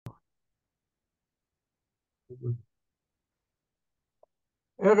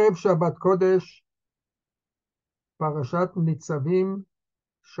ערב שבת קודש, פרשת ניצבים,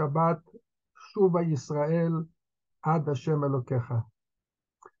 שבת, שובה ישראל, עד השם אלוקיך.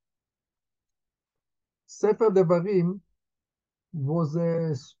 ספר דברים was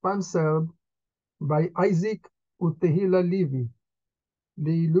sponsored by Isaac ותהילה ליבי,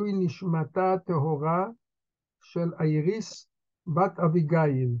 לעילוי נשמתה טהורה של איריס בת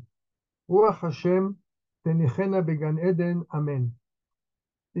אביגיל. רוח השם תניחנה בגן עדן, אמן.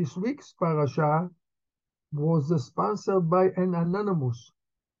 This week's parasha was sponsored by an anonymous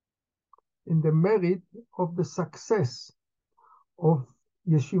in the merit of the success of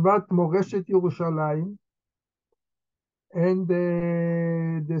Yeshivat Moreshet Yerushalayim and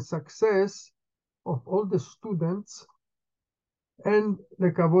the success of all the students and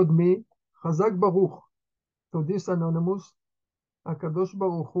lekavod mi, Chazak Baruch. To this anonymous, HaKadosh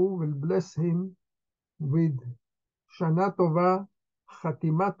Baruch Hu will bless him with Shana Tova,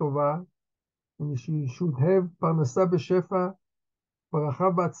 Chatima Tova, and she should have Parnasa B'Shefa,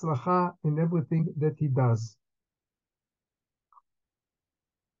 Baracha B'Atzlacha in everything that he does.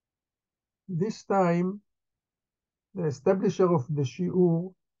 This time, the establisher of the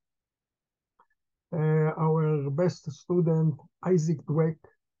Shiur, our best student, Isaac Dweck,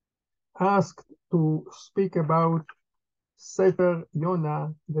 asked to speak about Sefer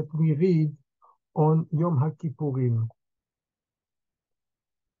Yonah that we read on Yom HaKippurim.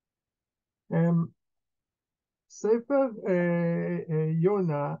 Sefer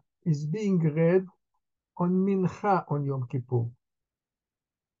Yonah is being read on Mincha on Yom Kippur.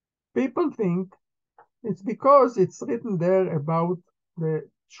 People think it's because it's written there about the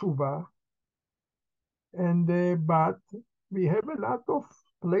Shuva, and but we have a lot of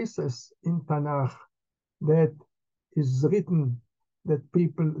places in Tanakh that is written that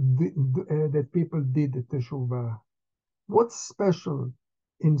people did Teshuvah. What's special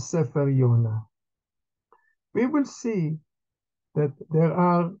in Sefer Yonah? We will see that there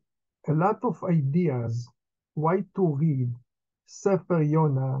are a lot of ideas why to read Sefer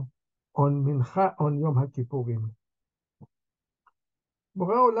Yonah on Mincha on Yom HaKippurim.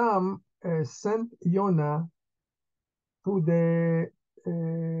 Borei Olam sent Yonah to the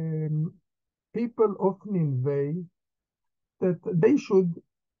people of Nineveh that they should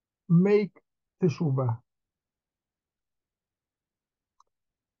make Teshuvah.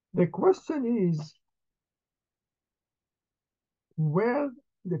 The question is, were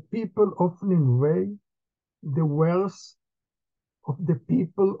the people of Nineveh the worst of the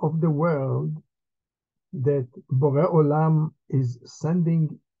people of the world that Borei Olam is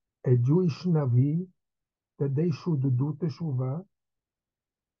sending a Jewish Navi that they should do Teshuvah?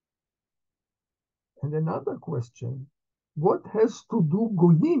 And another question, what has to do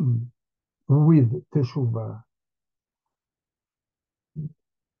Goyim with Teshuvah?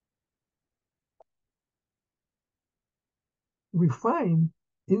 We find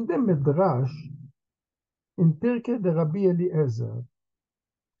in the Midrash, in Pirkei the Rabbi Eliezer,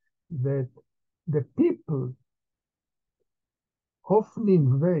 that the people of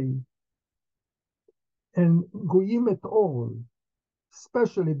Nineveh and Goyim at all,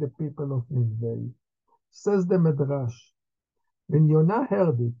 especially the people of Nineveh, says the Midrash, when Yonah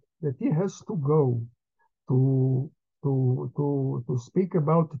heard it, that he has to go to speak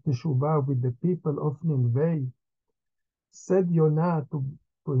about Teshuvah with the people of Nineveh, said Yonah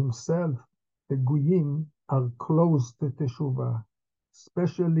to himself, the Goyim are close to Teshuvah,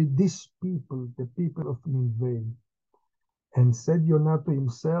 especially these people, the people of Nineveh. And said Yonah to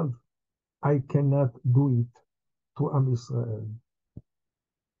himself, I cannot do it to Am Israel.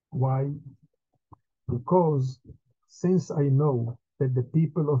 Why? Because since I know that the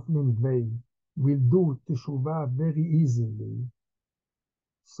people of Nineveh will do Teshuvah very easily,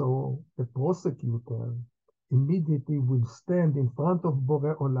 so the prosecutor immediately will stand in front of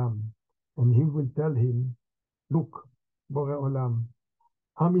Borei Olam and he will tell him, look, Borei Olam,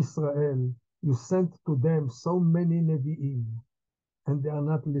 Am Israel, you sent to them so many Nevi'im and they are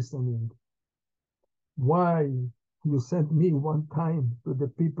not listening. Why you sent me one time to the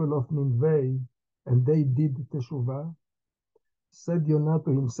people of Nineveh and they did Teshuvah? Said Yonah to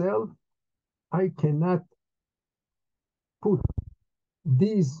himself, I cannot put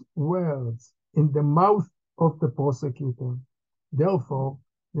these words in the mouth of the prosecutor. Therefore,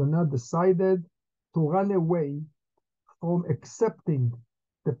 Yonah decided to run away from accepting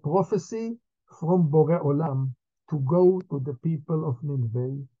the prophecy from Borei Olam to go to the people of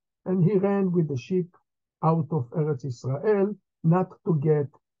Nineveh, and he ran with the ship out of Eretz Israel, not to get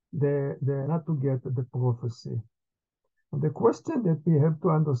the prophecy. And the question that we have to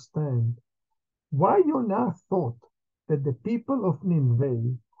understand Why Yonah thought that the people of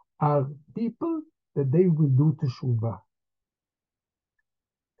Nineveh are people that they will do teshuvah?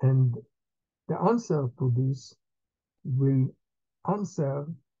 And the answer to this will answer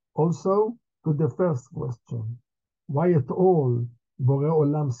also to the first question. Why at all Borei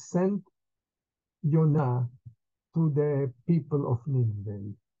Olam sent Yonah to the people of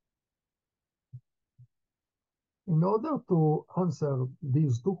Nineveh? In order to answer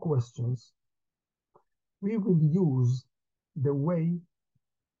these two questions, we will use the way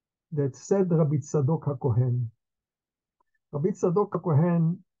that said Rabbi Tzadok HaKohen. Rabbi Tzadok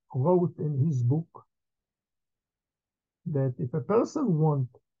HaKohen wrote in his book that if a person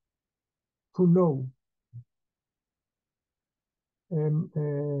wants to know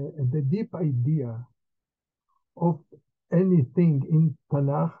the deep idea of anything in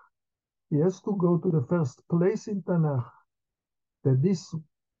Tanakh, he has to go to the first place in Tanakh that this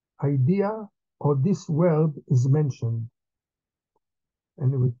idea or this word is mentioned.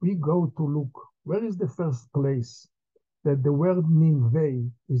 And if we go to look, where is the first place that the word Nineveh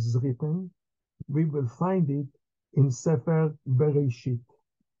is written, we will find it in Sefer Bereshit.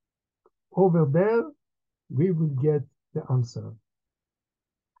 Over there, we will get the answer.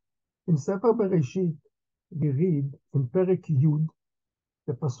 In Sefer Bereshit, we read in Perek Yud,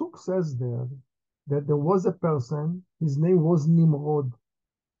 the Pasuk says there that there was a person, his name was Nimrod.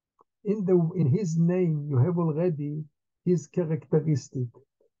 In his name, you have already his characteristic.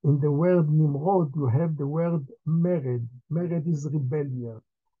 In the word Nimrod, you have the word Mered. Mered is rebellion.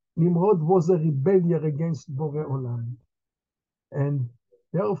 Nimrod was a rebellion against Borei Olam. And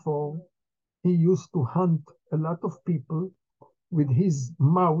therefore, he used to hunt a lot of people with his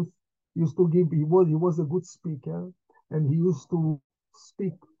mouth. He was a good speaker, and he used to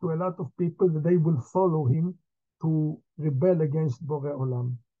speak to a lot of people that they will follow him to rebel against Borei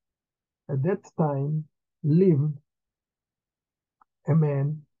Olam. At that time lived a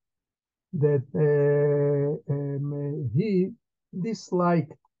man that he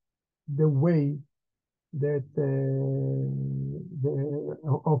disliked the way that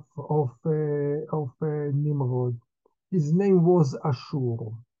of Nimrod. His name was Ashur.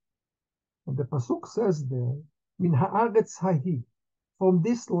 And the pasuk says there, "Min haaretz hahi," from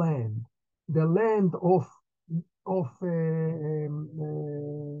this land, the land of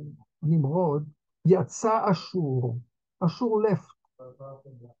Nimrod, Yatsa Ashur. Ashur left.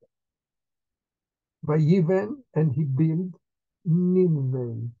 Vayiven, and he built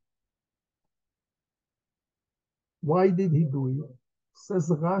Nineveh. Why did he do it? Says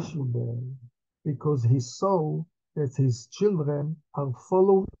Rashi there, because he saw that his children are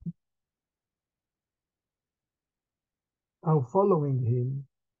following him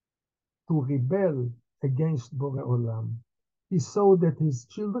to rebel against Borei Olam. He saw that his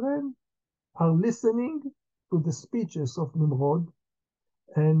children are listening to the speeches of Nimrod,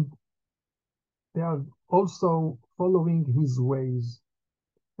 and they are also following his ways,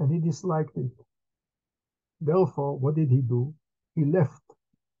 and he disliked it. Therefore, what did he do? He left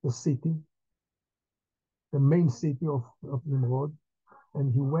the city, the main city of Nimrod,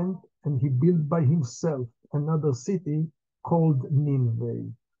 and he went and he built by himself another city called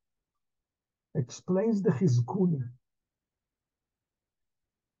Nineveh. Explains the Chizkuni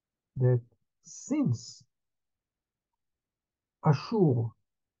that since Ashur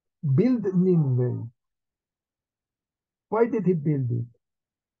built Nineveh, why did he build it?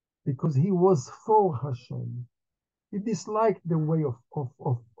 Because he was for Hashem. He disliked the way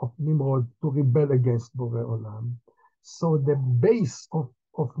of Nimrod to rebel against Borei Olam. So the base of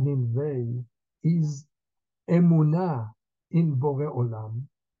Nineveh is Emunah in Borei Olam.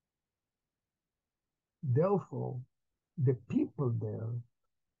 Therefore, the people there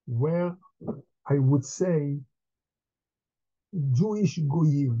were, I would say, Jewish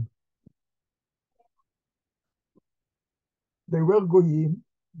goyim. They were goyim,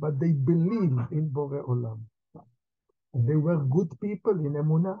 but they believed in Borei Olam. They were good people in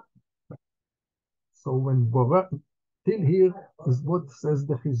Emunah. So when till here is what says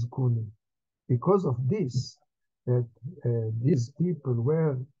the Chizkuni. Because of this, that these people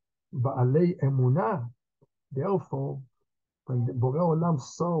were Ba'alei Emunah, therefore, when the Borei Olam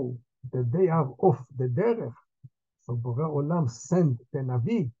saw that they are off the derech, so Borei Olam sent the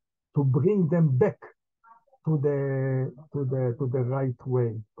Navi to bring them back to the right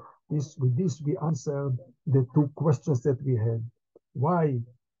way. With this we answered the two questions that we had. Why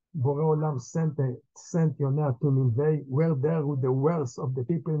Borei Olam sent Yonah to Nineveh? Were there the worst of the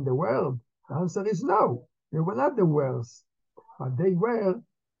people in the world? The answer is no. They were not the worst, but they were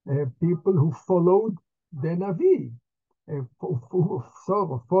people who followed the Navi, who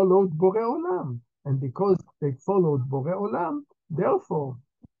followed Borei Olam. And because they followed Borei Olam, therefore,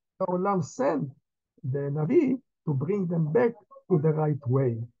 Borei Olam sent the Navi to bring them back to the right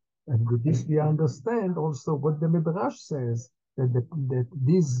way. And with this we understand also what the Midrash says, that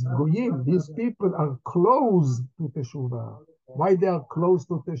these goyim, these people are close to Teshuvah. Why they are close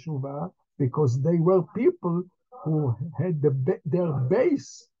to Teshuvah? Because they were people who had their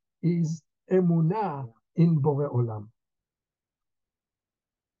base is emunah in Borei Olam.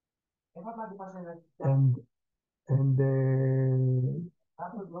 And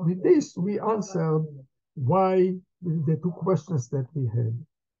with this we answered why the two questions that we had.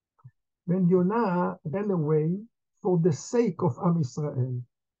 When Yonah ran away for the sake of Am Israel,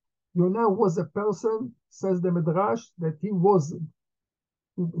 Yonah was a person, says the Midrash, that he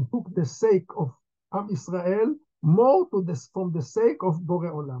took the sake of Am Israel more from the sake of Borei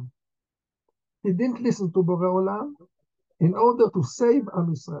Olam. He didn't listen to Borei Olam in order to save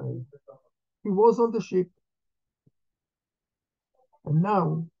Am Israel. He was on the ship. And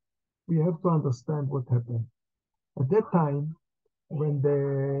now we have to understand what happened. At that time, when the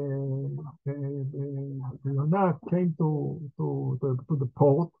Yonah came to the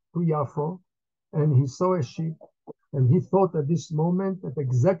port, to Yaffo, and he saw a ship, and he thought at this moment that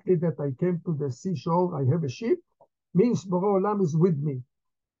exactly that I came to the seashore, I have a ship, means Borei Olam is with me.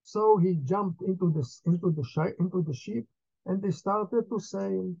 So he jumped into the ship, and they started to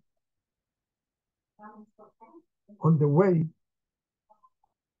sail. On the way,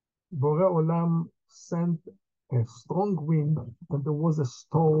 Borei Olam sent a strong wind, and there was a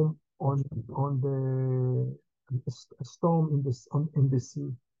storm in the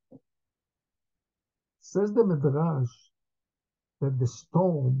sea. Says the Midrash that the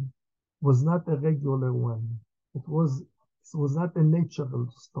storm was not a regular one. It was not a natural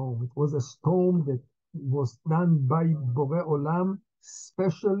storm. It was a storm that was done by Borei Olam,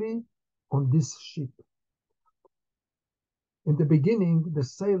 specially on this ship. In the beginning, the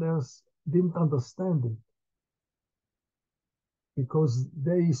sailors didn't understand it because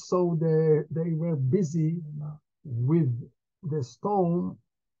they were busy with the storm,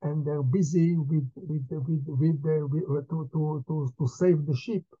 and they're busy to save the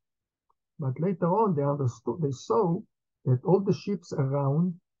ship. But later on, they saw that all the ships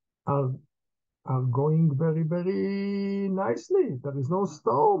around are going very, very nicely. There is no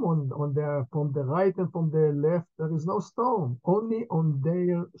storm from the right and from the left. There is no storm. Only on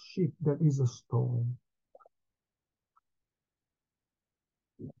their ship there is a storm.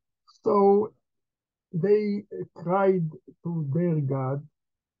 So they cried to their God,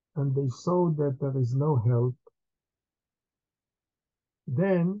 and they saw that there is no help.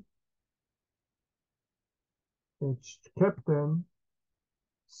 Then the captain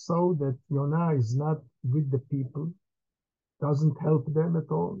saw that Yonah is not with the people, doesn't help them at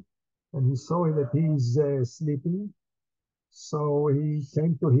all, and he saw that he is sleeping. So he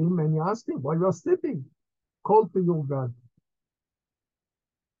came to him and he asked him, why you are sleeping? Call to your God.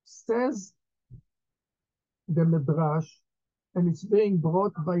 Says the Midrash, and it's being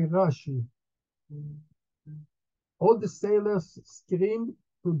brought by Rashi. All the sailors screamed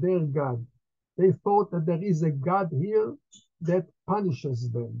to their God. They thought that there is a God here that punishes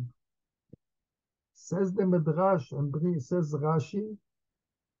them. Says the Midrash, and says Rashi,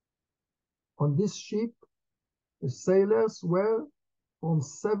 on this ship, the sailors were from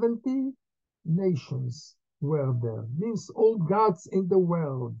 70 nations were there. Means all gods in the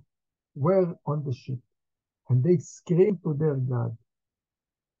world were on the ship. And they screamed to their God.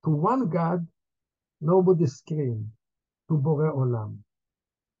 To one God, nobody screamed. To Borei Olam.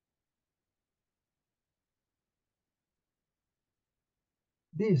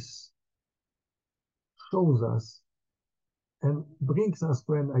 This shows us and brings us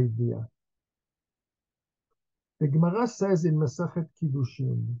to an idea. The Gemara says in Masachet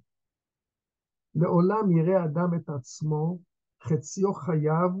Kiddushin, לעולם יראה אדם את עצמו, חציו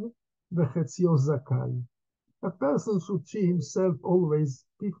חייב וחציו זכאי. A person should see himself always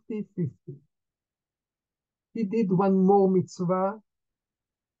 50-50. He did one more mitzvah,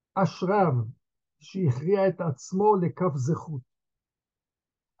 אשריו, שהכריע את עצמו לכף זכות.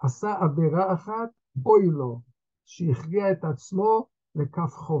 עשה עבירה אחת, אוי לו, שהכריע את עצמו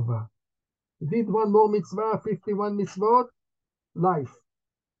לכף חובה. He did one more mitzvah, 51 mitzvot, life.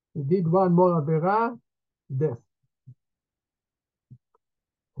 He did one more עבירה, death.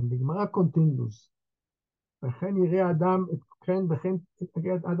 And the Gemara continues. וכן יראה אדם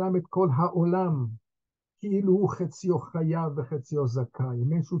את כל העולם, כאילו הוא חציו חייב וחציו זכאי. He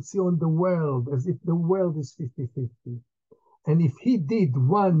means to see on the world as if the world is 50-50. And if he did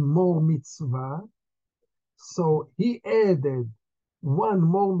one more mitzvah, so he added one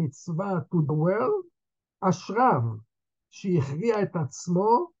more mitzvah to the world, אשריו, שהכריע את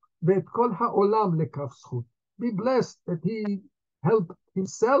עצמו ואת כל העולם לכף זכות. Be blessed that he helped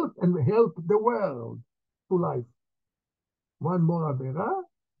himself and helped the world to life. One more עבירה,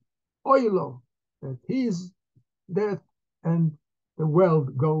 אוי לו, that he is death and the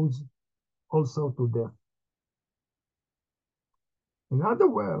world goes also to death. In other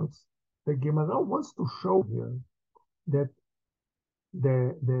words, the Gemara wants to show here that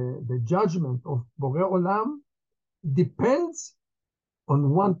the judgment of Borei Olam depends on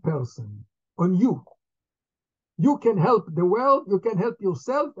one person, on you. You can help the world, you can help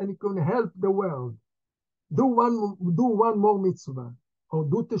yourself, and you can help the world. Do one more mitzvah, or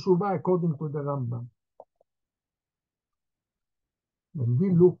do teshuvah according to the Rambam. When we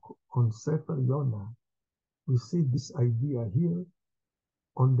look on Sefer Yonah, we see this idea here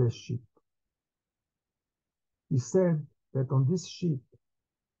on the sheep. He said that on this sheep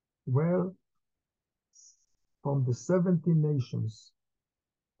were from the 70 nations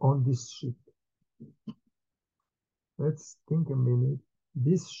on this sheep. Let's think a minute.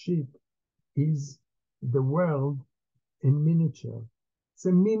 This sheep is the world in miniature. It's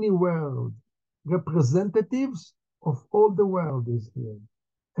a mini world. Representatives of all the world is here.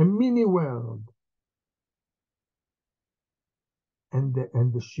 A mini world. And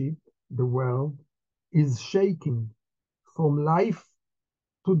the sheep, the world, is shaking from life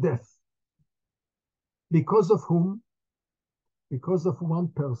to death. Because of whom? Because of one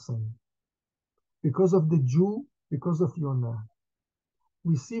person. Because of the Jew, because of Yonah.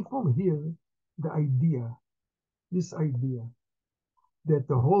 We see from here the idea, this idea, that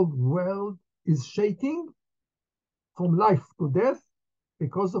the whole world is shaking from life to death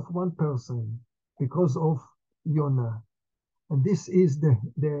because of one person, because of Yonah. And this is the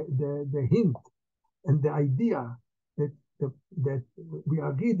hint and the idea that we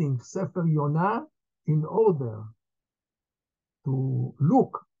are reading Sefer Yonah in order to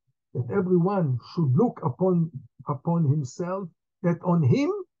look, that everyone should look upon himself, that on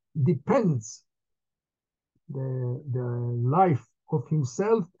him depends the life of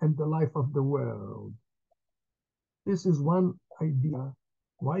himself and the life of the world. This is one idea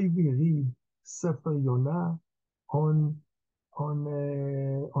why we read Sefer Yonah on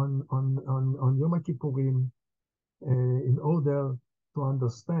Yom Kippurim, in order to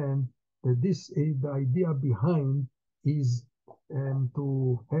understand that this is the idea behind is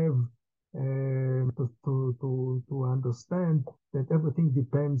to have to understand that everything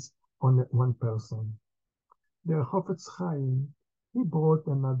depends on one person. The Chofetz Chaim, he brought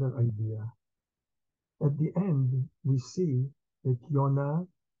another idea. At the end, we see that Yonah,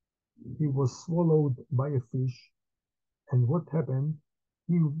 he was swallowed by a fish, and what happened?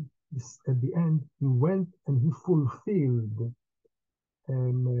 At the end, he went and he fulfilled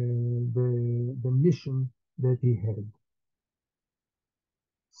the mission that he had.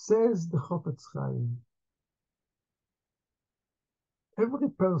 Says the Chofetz Chaim, every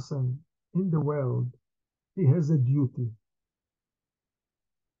person in the world, he has a duty.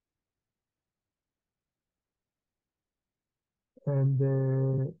 And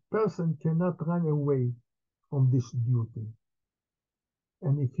the person cannot run away from this duty.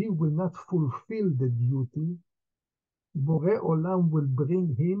 And if he will not fulfill the duty, Borei Olam will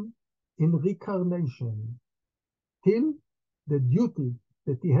bring him in reincarnation till the duty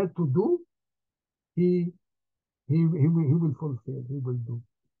that he had to do, he will fulfill, he will do.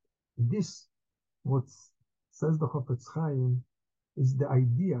 This, what says the Chofetz Chaim, is the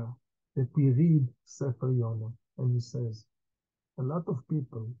idea that we read Sefer Yonah. And he says, a lot of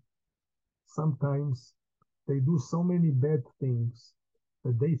people, sometimes they do so many bad things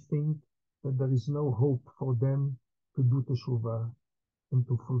that they think that there is no hope for them to do teshuvah and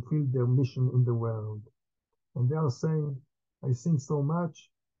to fulfill their mission in the world. And they are saying, I sin so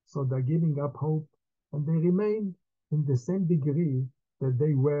much, so they're giving up hope, and they remain in the same degree that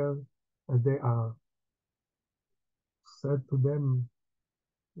they were and they are. Said to them,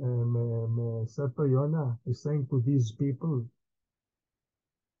 Sefer Yonah is saying to these people,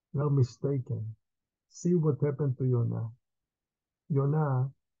 you're mistaken. See what happened to Yonah. Yonah,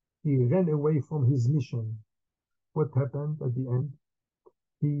 he ran away from his mission. What happened at the end?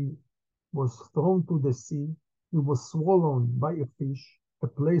 He was thrown to the sea. He was swallowed by a fish, a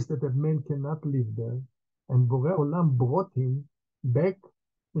place that a man cannot live there. And Borei Olam brought him back,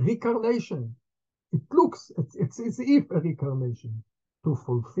 reincarnation. It looks, it's if a reincarnation, to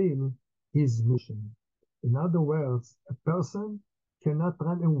fulfill his mission. In other words, a person cannot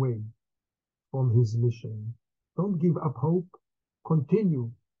run away from his mission. Don't give up hope.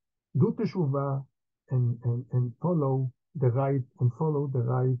 Continue. Do teshuvah and follow the right and follow the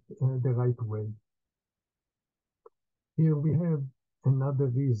right way. Here we have another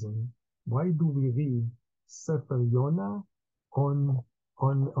reason. Why do we read Sefer Yonah on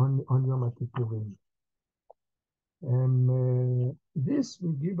Yom Kippurim? And this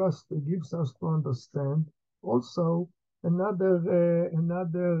gives us to understand also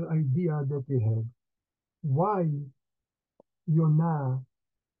another idea that we have. Why Yonah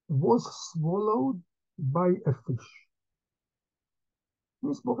was swallowed by a fish.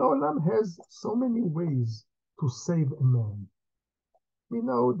 Means Borei Olam has so many ways to save a man. We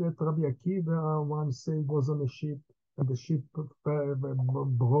know that Rabbi Akiva once was on a ship, and the ship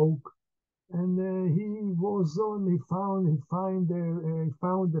broke, and he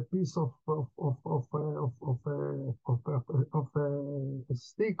found a piece of a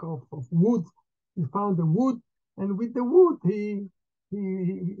stick of wood. He found the wood, and with the wood he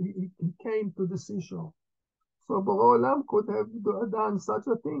came to the seashore. So Borei Olam could have done such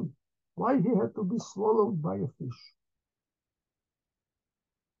a thing. Why he had to be swallowed by a fish?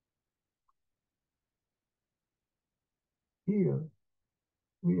 Here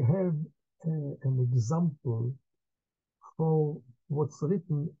we have an example for what's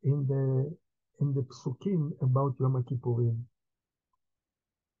written in the psukim about Yom Kippurim.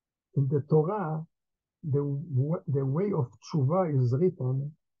 In the Torah, the way of Shuva is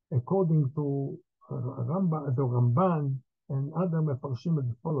written according to the Ramban and other Mefarshim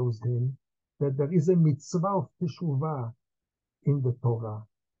that follows him, that there is a mitzvah of Teshuvah in the Torah.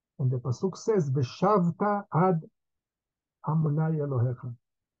 And the pasuk says, "V'shavta ad Amonai Elohecha."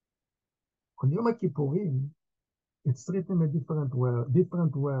 On Yom Kippurim, it's written in different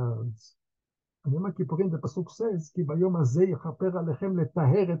words. On Yom Kippurim, the pasuk says, "Ki bayom hazeh yechaper alechem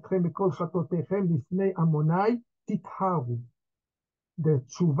letaher etchem mikol chatotechem lifnei Amonai titharu." The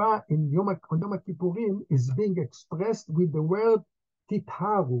tshuva on Yom Kippurim is being expressed with the word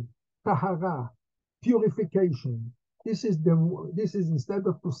titharu, tahara, purification. This is instead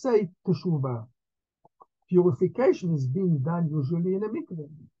of to say teshuvah. Purification is being done usually in a mikveh.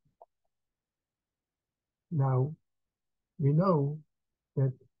 Now, we know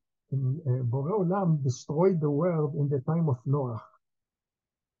that Borei Olam destroyed the world in the time of Noah.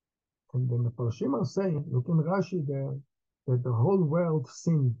 And the Mefarshim are saying, look in Rashi there, that the whole world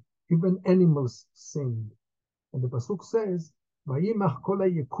sinned, even animals sinned. And the pasuk says, "Vayimach kol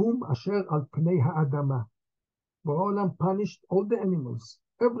hayekum asher al pnei ha'adama." Borei Olam punished all the animals,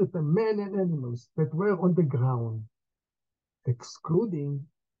 everything, men and animals that were on the ground, excluding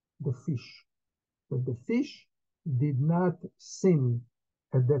the fish. But the fish did not sin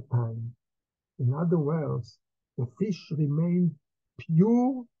at that time. In other words, the fish remained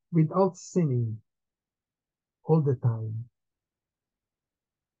pure without sinning all the time.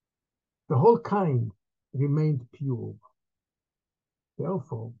 The whole kind remained pure.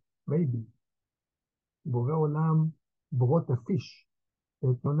 Therefore, maybe Borei Olam brought a fish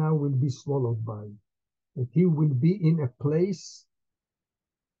that now will be swallowed by. That he will be in a place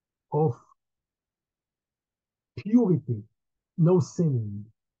of purity, no sinning.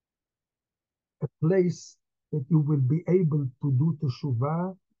 A place that you will be able to do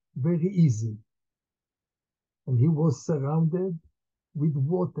teshuvah very easy. And he was surrounded with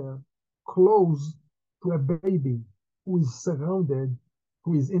water, close to a baby who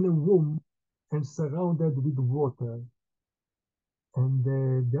is in a womb and surrounded with water. And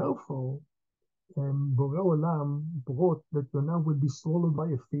therefore, Borei Olam brought that Yonah will be swallowed by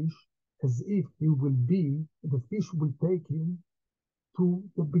a fish, as if the fish will take him to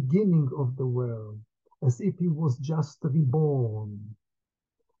the beginning of the world, as if he was just reborn.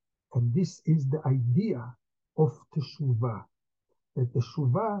 And this is the idea of Teshuvah, that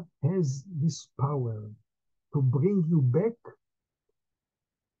Teshuvah has this power to bring you back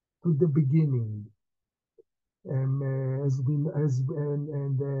to the beginning. The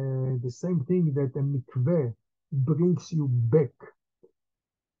same thing that a mikveh brings you back,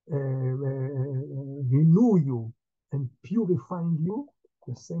 renew you and purifying you,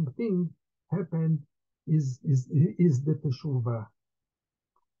 the same thing happened is the teshuvah.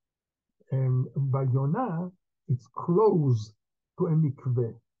 By Yonah, it's close to a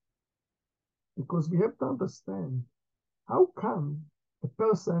mikveh, because we have to understand how come a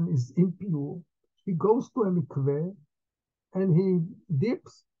person is impure. He goes to a mikveh and he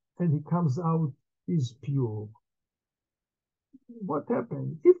dips and he comes out, he's pure. What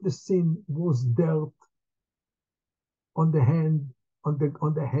happened? If the sin was dirt on the hand, on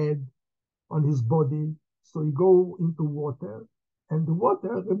the head, on his body, so you go into water and the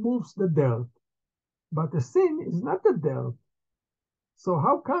water removes the dirt. But the sin is not the dirt. So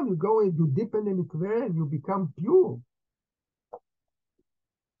how come you go and you dip in the mikveh and you become pure?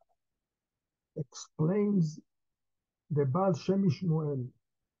 explains the Baal Shem Shmuel.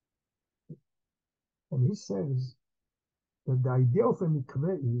 And he says that the idea of a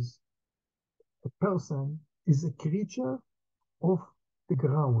mikveh is a person is a creature of the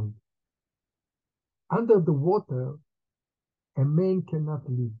ground. Under the water, a man cannot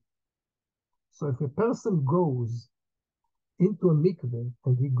live. So if a person goes into a mikveh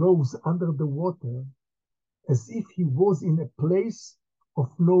and he goes under the water as if he was in a place of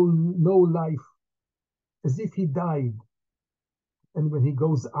no life, as if he died. And when he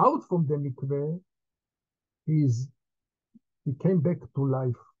goes out from the mikveh, he came back to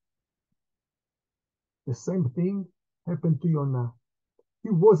life. The same thing happened to Yonah. He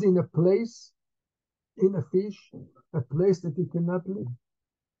was in a place, in a fish, a place that he cannot live.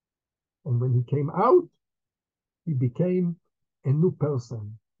 And when he came out, he became a new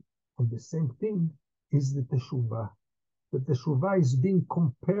person. And the same thing is the Teshuvah. The Teshuvah is being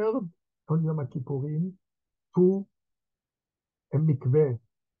compared on Yom Kippurim to a mikveh.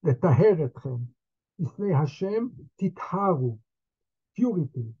 לטהר אתכם. לפני השם תטהרו.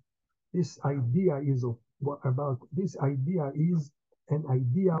 Purity. This idea is an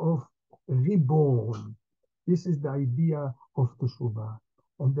idea of reborn. This is the idea of Teshuvah.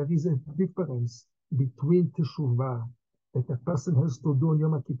 And there is a difference between Teshuvah that a person has to do on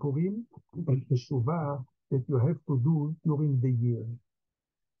Yom Kippurim and Teshuvah that you have to do during the year.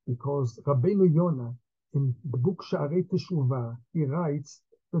 Because Rabbeinu Yonah, in the book Sha'arei Teshuvah, he writes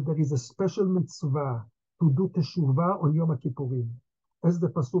that there is a special mitzvah to do Teshuvah on Yom Kippurim. As the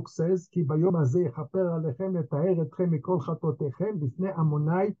pasuk says, כי ביום הזה יכפר עליכם לטהר אתכם מכל חטאותיכם לפני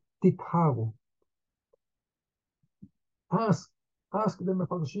עמוני תטהרו. Ask the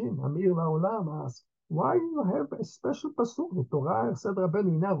מפרשים, המאיר לעולם, ask, why you have a special pasuk? The Torah said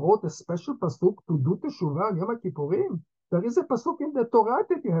Rabbeinu Yonah wrote a special pasuk to do Teshuvah on Yom Kippurim. There is a pasuk in the Torah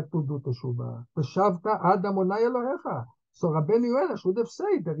that you have to do Teshuvah. ושבת עד עמוני אלוהיך. So Rabbeinu Yonah should have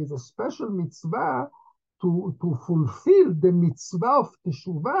said there is a special mitzvah to fulfill the mitzvah of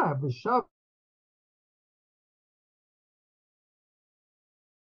Teshuvah. ושבת